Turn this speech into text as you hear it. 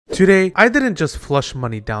Today, I didn't just flush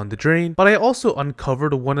money down the drain, but I also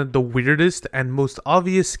uncovered one of the weirdest and most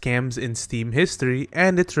obvious scams in Steam history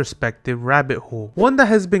and its respective rabbit hole. One that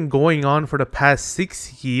has been going on for the past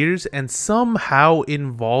 6 years and somehow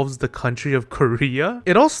involves the country of Korea.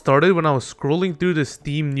 It all started when I was scrolling through the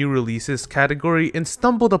Steam new releases category and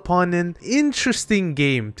stumbled upon an interesting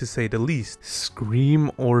game, to say the least.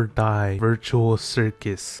 Scream or Die Virtual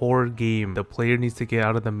Circus. Horror game. The player needs to get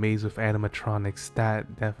out of the maze with animatronics.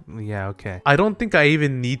 That definitely, yeah, okay. I don't think I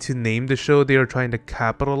even need to name the show they are trying to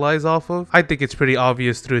capitalize off of. I think it's pretty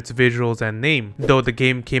obvious through its visuals and name, though the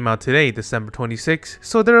game came out today, December 26th,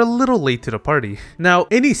 so they're a little late to the party. Now,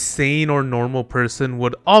 any sane or normal person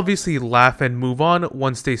would obviously laugh and move on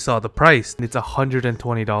once they saw the price. It's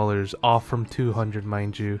 $120 off from $200,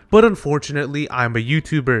 mind you. But unfortunately, I'm a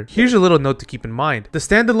YouTuber. Here's a little note to keep in mind. The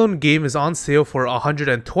standalone game is on sale for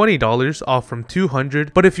 $120 off from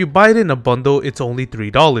 $200, but if you buy it in a bundle, it's only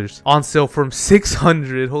 $3. On sale from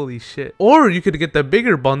 $600, holy shit. Or you could get the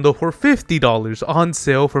bigger bundle for $50, on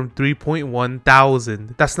sale from $3.1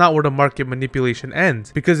 thousand. That's not where the market manipulation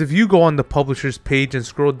ends, because if you go on the publisher's page and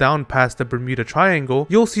scroll down past the Bermuda Triangle,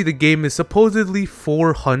 you'll see the game is supposedly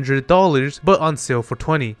 $400, but on sale for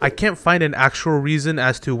 $20. I can't find an actual reason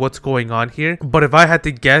as to what's going on here, but if I had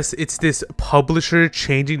to guess, it's this publisher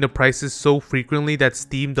changing the prices so frequently that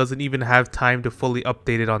Steam doesn't even have time to fully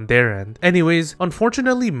update it on their end. Anyways,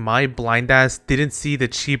 unfortunately, my blind ass didn't see the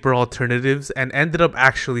cheaper alternatives and ended up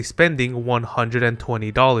actually spending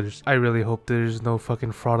 $120. I really hope there's no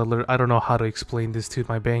fucking fraud alert. I don't know how to explain this to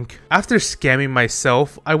my bank. After scamming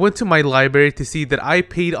myself, I went to my library to see that I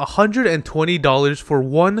paid $120 for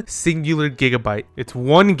one singular gigabyte. It's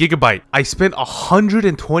 1 gigabyte. I spent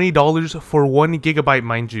 $120 for 1 gigabyte,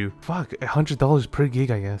 mind you. Fuck, $100 per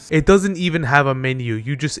gig, I guess. It doesn't even have a menu.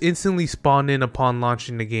 You just instantly spawn in upon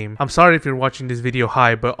launching the game. I'm sorry if you're watching this video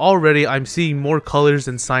high, but already I'm seeing more colors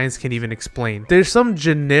than science can even explain. There's some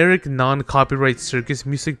generic non-copyright Circus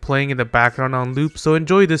music playing in the background on loop, so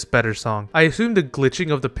enjoy this better song. I assume the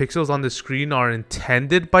glitching of the pixels on the screen are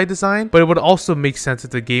intended by design, but it would also make sense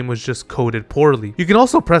if the game was just coded poorly. You can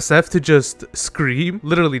also press F to just scream.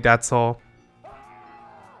 Literally, that's all.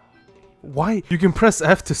 Why? You can press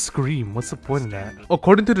F to scream. What's the point of that?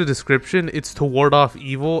 According to the description, it's to ward off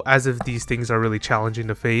evil, as if these things are really challenging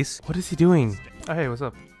to face. What is he doing? Oh, hey, what's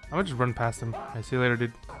up? I'm gonna just run past him. I see you later,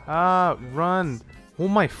 dude. Run. Oh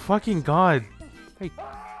my fucking god. Hey,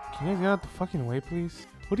 can you guys get out the fucking way, please?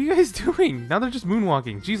 What are you guys doing? Now they're just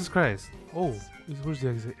moonwalking. Jesus Christ. Oh. Where's the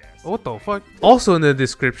exit? What the fuck? Also in the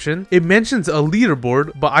description, it mentions a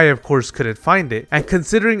leaderboard, but I of course couldn't find it. And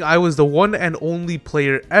considering I was the one and only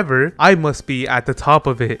player ever, I must be at the top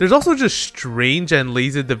of it. There's also just strange and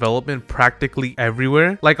lazy development practically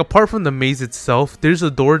everywhere. Like, apart from the maze itself, there's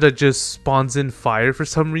a door that just spawns in fire for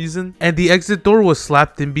some reason. And the exit door was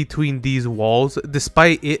slapped in between these walls,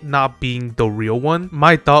 despite it not being the real one.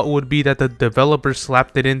 My thought would be that the developer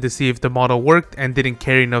slapped it in to see if the model worked and didn't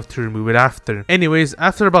care enough to remove it after. Anyways,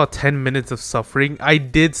 after about 10 minutes of suffering, I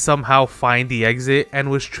did somehow find the exit and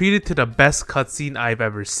was treated to the best cutscene I've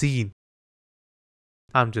ever seen.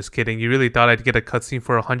 I'm just kidding. You really thought I'd get a cutscene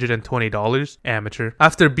for $120? Amateur.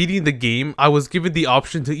 After beating the game, I was given the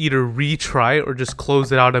option to either retry or just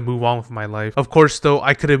close it out and move on with my life. Of course, though,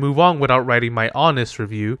 I couldn't move on without writing my honest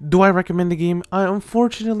review. Do I recommend the game?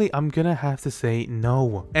 Unfortunately, I'm gonna have to say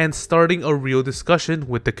no. And starting a real discussion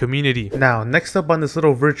with the community. Now, next up on this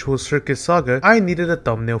little virtual circus saga, I needed a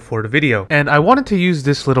thumbnail for the video. And I wanted to use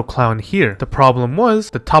this little clown here. The problem was,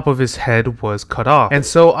 the top of his head was cut off. And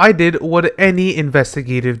so I did what any investigative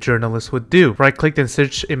journalist would do. Right clicked and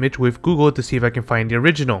search image with Google to see if I can find the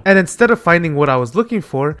original. And instead of finding what I was looking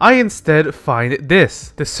for, I instead find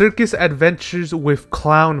this. The Circus Adventures with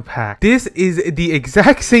Clown Pack. This is the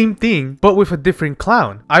exact same thing, but with a different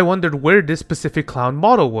clown. I wondered where this specific clown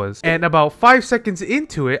model was. And about 5 seconds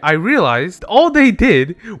into it, I realized all they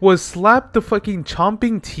did was slap the fucking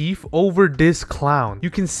chomping teeth over this clown. You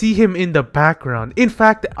can see him in the background. In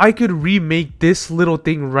fact, I could remake this little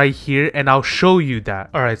thing right here and I'll show you that.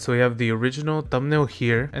 Alright, so we have the original thumbnail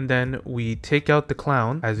here, and then we take out the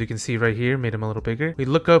clown, as you can see right here, made him a little bigger. We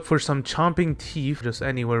look up for some chomping teeth, just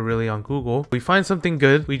anywhere really on Google. We find something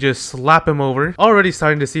good, we just slap him over. Already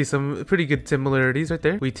starting to see some pretty good similarities right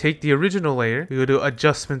there. We take the original layer, we go to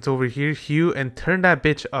adjustments over here, hue, and turn that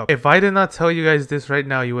bitch up. If I did not tell you guys this right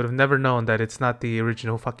now, you would have never known that it's not the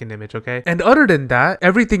original fucking image, okay? And other than that,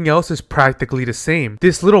 everything else is practically the same.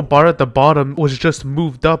 This little bar at the bottom was just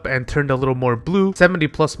moved up and turned a little more blue, 70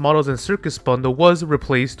 plus models and Circus bundle was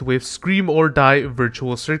replaced with Scream or Die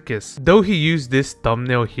Virtual Circus. Though he used this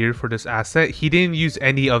thumbnail here for this asset, he didn't use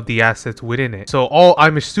any of the assets within it. So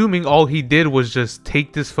I'm assuming all he did was just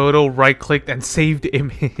take this photo, right clicked and save the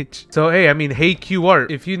image. So hey, I mean, hey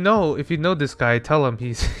QR, if you know this guy, tell him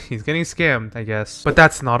he's getting scammed, I guess. But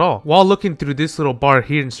that's not all. While looking through this little bar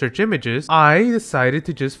here in search images, I decided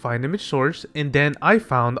to just find image source, and then I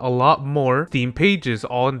found a lot more theme pages,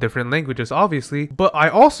 all in different languages obviously. But I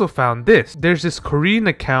also found this. There's this Korean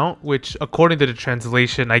account, which according to the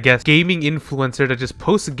translation, I guess gaming influencer that just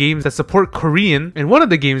posts games that support Korean, and one of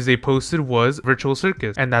the games they posted was Virtual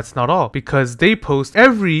Circus. And that's not all, because they post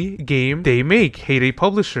every game they make. Hede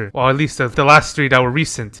publisher, well, at least the last three that were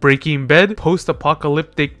recent: Breaking Bed, Post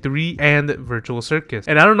Apocalyptic 3, and Virtual Circus.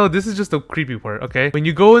 And I don't know, this is just the creepy part, okay? When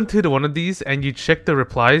you go into one of these and you check the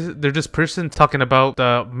replies, they're just persons talking about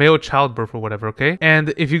the male childbirth or whatever, okay?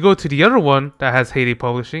 And if you go to the other one that has Hede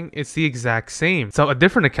publishing, it's the exact same. So a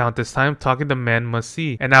different account this time, talking to Man Must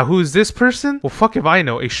See. And now who's this person? Well, fuck if I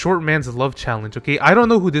know. A short man's love challenge, okay? I don't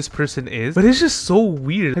know who this person is, but it's just so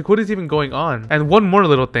weird. Like, what is even going on? And one more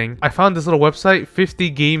little thing, I found this little website, 50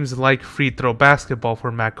 games like free throw basketball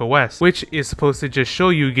for Mac OS, which is supposed to just show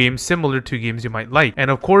you games similar to games you might like. And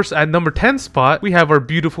of course, at number 10 spot, we have our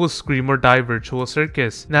beautiful Scream or Die Virtual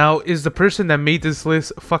Circus. Now, is the person that made this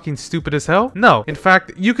list fucking stupid as hell? No. In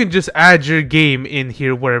fact, you can just add your game in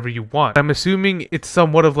here wherever you want. I'm assuming it's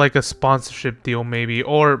somewhat of like a sponsorship deal maybe,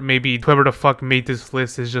 or maybe whoever the fuck made this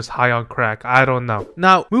list is just high on crack. I don't know.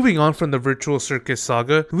 Now, moving on from the Virtual Circus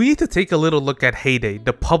saga, we need to take a little look at Hede,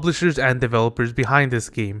 the publishers and developers behind this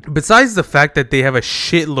game. Besides the fact that they have a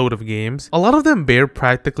shitload of games, a lot of them bear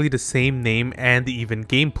practically the same name and even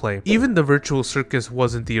gameplay. Even the Virtual Circus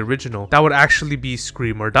wasn't the original. That would actually be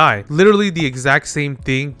Scream or Die. Literally the exact same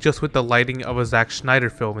thing, just with the lighting of a Zack Snyder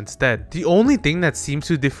film instead. The only thing that seems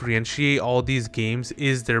to differentiate all these games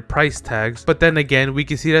is their price tags, but then again, we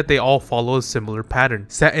can see that they all follow a similar pattern.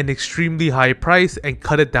 Set an extremely high price and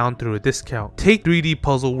cut it down through a discount. Take 3D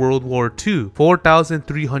Puzzle World War II,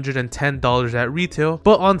 $4,310 at retail,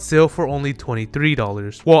 but on sale for only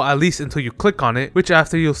 $23. Well, at least until you click on it, which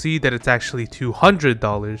after you'll see that it's actually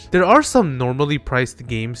 $200. There are some normally priced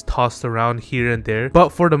games tossed around here and there, but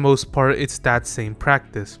for the most part, it's that same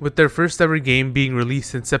practice, with their first ever game being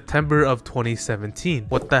released in September of 2017.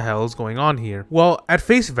 What the hell is going on here? Well, at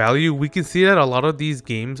face value, we can see that a lot of these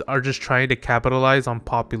games are just trying to capitalize on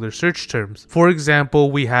popular search terms. For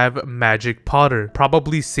example, we have Magic Potter,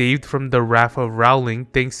 probably saved from the Wrath of Rowling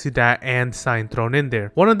thanks to that and sign thrown in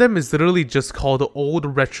there. One of them is literally just called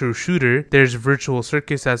Old Retro Shooter. There's Virtual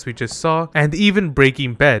Circus as we just saw, and even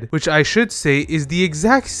Breaking Bed, which I should say is the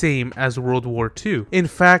exact same as World War II. In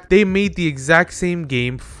fact, they made the exact same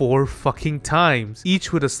game 4 fucking times,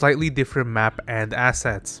 each with a slightly different map and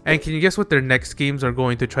assets. And can you guess what their next games are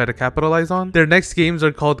going to try to capitalize on? Their next games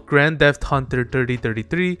are called Grand Theft Hunter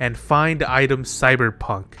 3033 and Find Item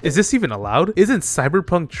Cyberpunk. Is this even allowed? Isn't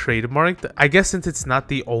Cyberpunk trademarked? I guess since it's not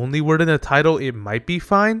the only word in the title, it might be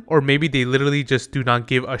fine, or maybe they literally just do not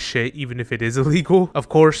give a shit even if it is illegal. Of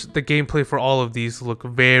course, the gameplay for all of these look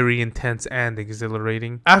very intense and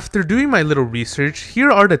exhilarating. After doing my little research,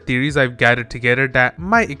 here are the theories I've gathered together that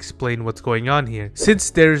might explain what's going on here.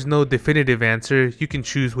 Since there's no definitive answer, you can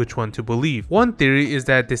choose which one to believe. One theory is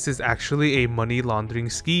that this is actually a money laundering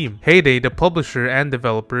scheme. Hede, the publisher and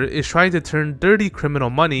developer, is trying to turn dirty criminal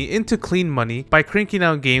money into clean money by cranking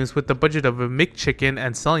out games with the budget of a McChicken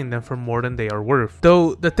and selling them for more than they are worth.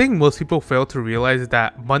 Though the thing most people fail to realize is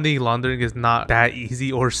that money laundering is not that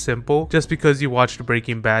easy or simple. Just because you watched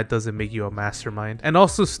Breaking Bad doesn't make you a mastermind. And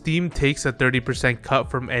also, Steam takes a 30% cut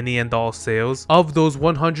from any and all sales. Of those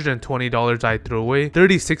 $120 I threw away,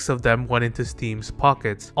 36 of them went into Steam's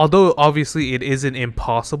pockets. Although obviously it isn't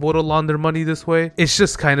impossible to launder money this way, it's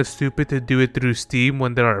just kind of stupid to do it through Steam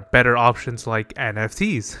when there are better options like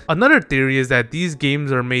NFTs. Another theory is that these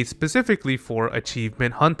games are made specifically for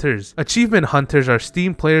achievement hunters. Achievement hunters are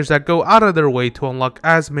Steam players that go out of their way to unlock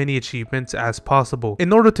as many achievements as possible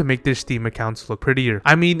in order to make their Steam accounts look prettier.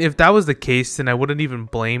 I mean, if that was the case, then I wouldn't even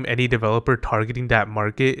blame any developer targeting that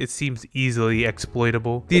market. It seems easily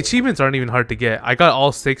exploitable. The achievements aren't even hard to get. I got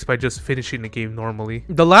all 6 by just finishing the game normally.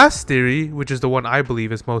 The last theory, which is the one I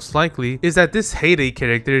believe is most likely, is that this Hede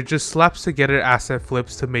character just slaps together asset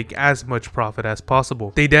flips to make as much profit as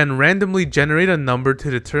possible. They then randomly generate a number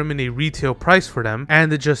to determine a retail price for them,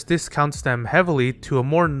 and it just discounts them heavily to a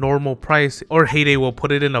more normal price, or Hede will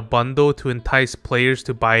put it in a bundle to entice players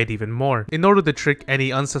to buy it even more, in order to trick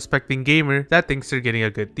any unsuspecting gamer that thinks they're getting a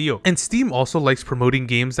good deal. And Steam also likes promoting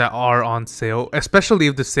games that are on sale, especially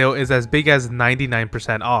if the sale is as big as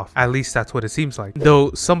 99% off. At least that's what it seems like.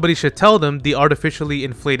 Though somebody should tell them the artificially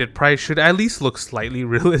inflated price should at least look slightly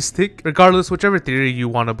realistic. Regardless, whichever theory you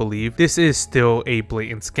want to believe, this is still a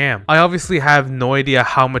blatant scam. I obviously have no idea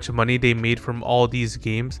how much money they made from all these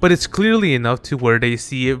games, but it's clearly enough to where they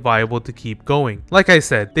see it viable to keep going. Like I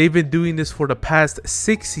said, they've been doing this for the past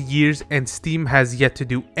 6 years and Steam has yet to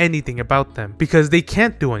do anything about them because they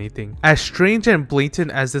can't do anything. As strange and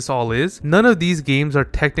blatant as this all is, none of these games are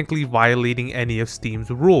technically violating any of Steam's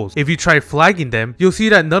rules. If you try flagging them, you'll see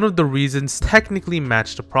that none of the reasons technically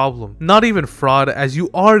match the problem. Not even fraud, as you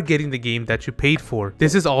are getting the game that you paid for.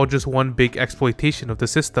 This is all just one big exploitation of the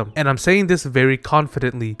system. And I'm saying this very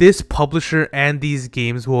confidently. This publisher and these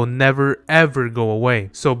games will never ever go away.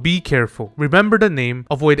 So be careful. Remember the name,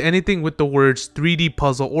 avoid anything with the words 3D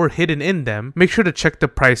puzzle or hidden in them, make sure to check the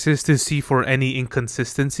prices to see for any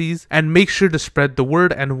inconsistencies, and make sure to spread the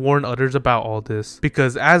word and warn others about all this.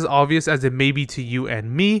 Because as obvious as it may be to you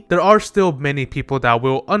and me, there are still many people that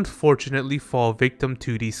will unfortunately fall victim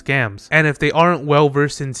to these scams. And if they aren't well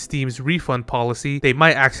versed in Steam's refund policy, they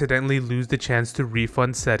might accidentally lose the chance to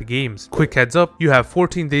refund said games. Quick heads up, you have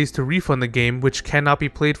 14 days to refund the game, which cannot be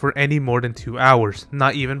played for any more than 2 hours,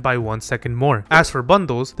 not even by 1 second more. As for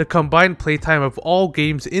bundles, the combined playtime of all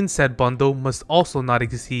games in said bundle must also not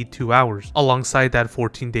exceed 2 hours, alongside that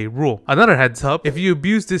 14-day rule. Another heads up, if you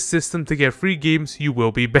abuse this system to get free games, you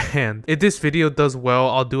will be banned. If this video does well,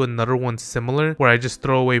 I'll do another one similar where I just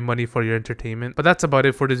throw away money for your entertainment. But that's about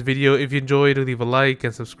it for this video. If you enjoyed, leave a like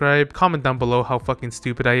and subscribe. Comment down below how fucking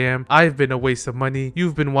stupid I am. I've been a waste of money.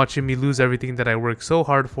 You've been watching me lose everything that I worked so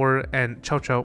hard for, and ciao ciao.